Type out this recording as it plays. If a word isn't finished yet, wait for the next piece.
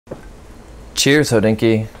Cheers,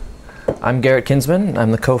 Hodinkee. I'm Garrett Kinsman.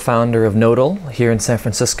 I'm the co-founder of Nodal here in San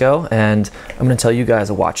Francisco, and I'm going to tell you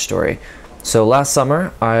guys a watch story. So last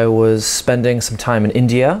summer, I was spending some time in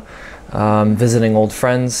India, visiting old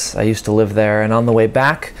friends. I used to live there, and on the way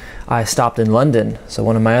back, I stopped in London. So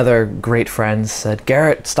one of my other great friends said,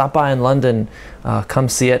 "Garrett, stop by in London, come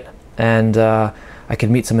see it." And I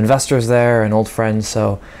could meet some investors there and old friends,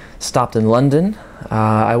 so stopped in London.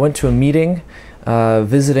 I went to a meeting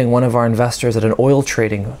visiting one of our investors at an oil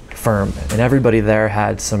trading firm, and everybody there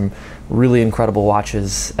had some really incredible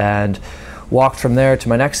watches, and walked from there to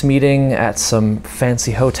my next meeting at some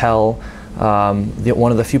fancy hotel,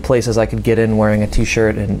 one of the few places I could get in wearing a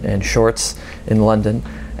t-shirt and shorts in London.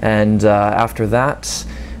 And after that,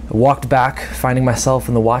 walked back, finding myself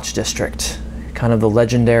in the watch district, kind of the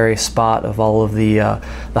legendary spot of all of the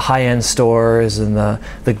high-end stores and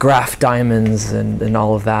the Graf diamonds and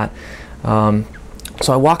all of that.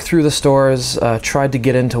 So I walked through the stores, tried to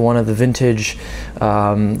get into one of the vintage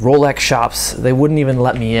Rolex shops. They wouldn't even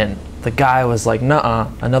let me in. The guy was like, "Nuh-uh."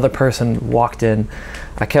 Another person walked in.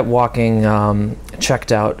 I kept walking,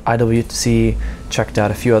 checked out IWC, checked out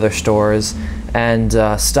a few other stores, and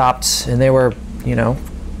stopped, and they were, you know,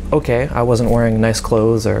 okay. I wasn't wearing nice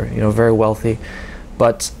clothes or, you know, very wealthy,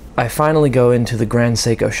 but I finally go into the Grand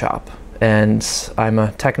Seiko shop, and I'm a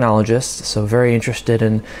technologist, so very interested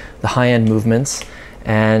in the high-end movements.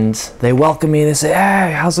 And they welcome me, they say,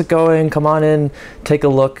 "Hey, how's it going? Come on in, take a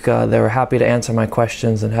look." They were happy to answer my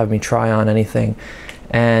questions and have me try on anything.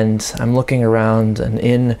 And I'm looking around, and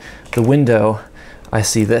in the window, I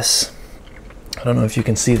see this. I don't know if you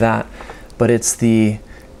can see that, but it's the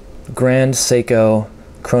Grand Seiko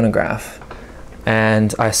Chronograph.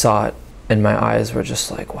 And I saw it, and my eyes were just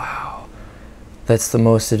like, wow, that's the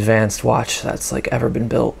most advanced watch that's like ever been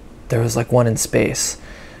built. There was like one in space.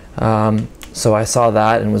 So I saw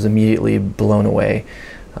that and was immediately blown away.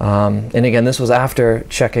 And again, this was after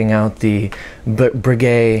checking out the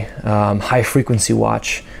Breguet high frequency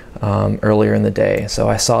watch earlier in the day. So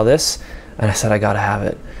I saw this and I said, I gotta have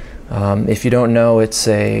it. If you don't know, it's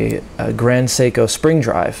a Grand Seiko Spring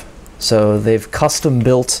Drive. So they've custom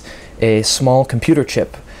built a small computer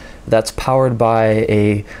chip that's powered by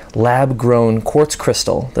a lab-grown quartz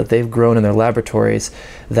crystal that they've grown in their laboratories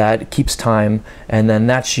that keeps time, and then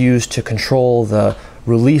that's used to control the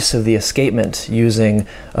release of the escapement using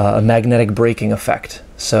a magnetic braking effect.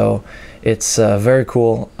 So it's very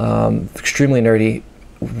cool, extremely nerdy,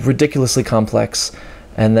 ridiculously complex,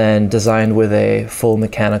 and then designed with a full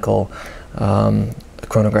mechanical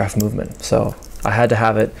chronograph movement. So I had to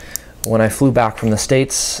have it. When I flew back from the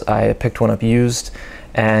States, I picked one up used.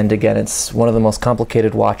 And again, it's one of the most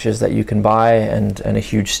complicated watches that you can buy, and a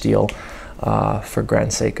huge steal for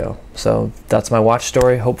Grand Seiko. So that's my watch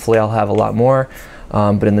story. Hopefully I'll have a lot more,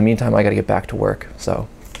 but in the meantime, I gotta get back to work. So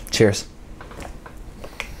cheers.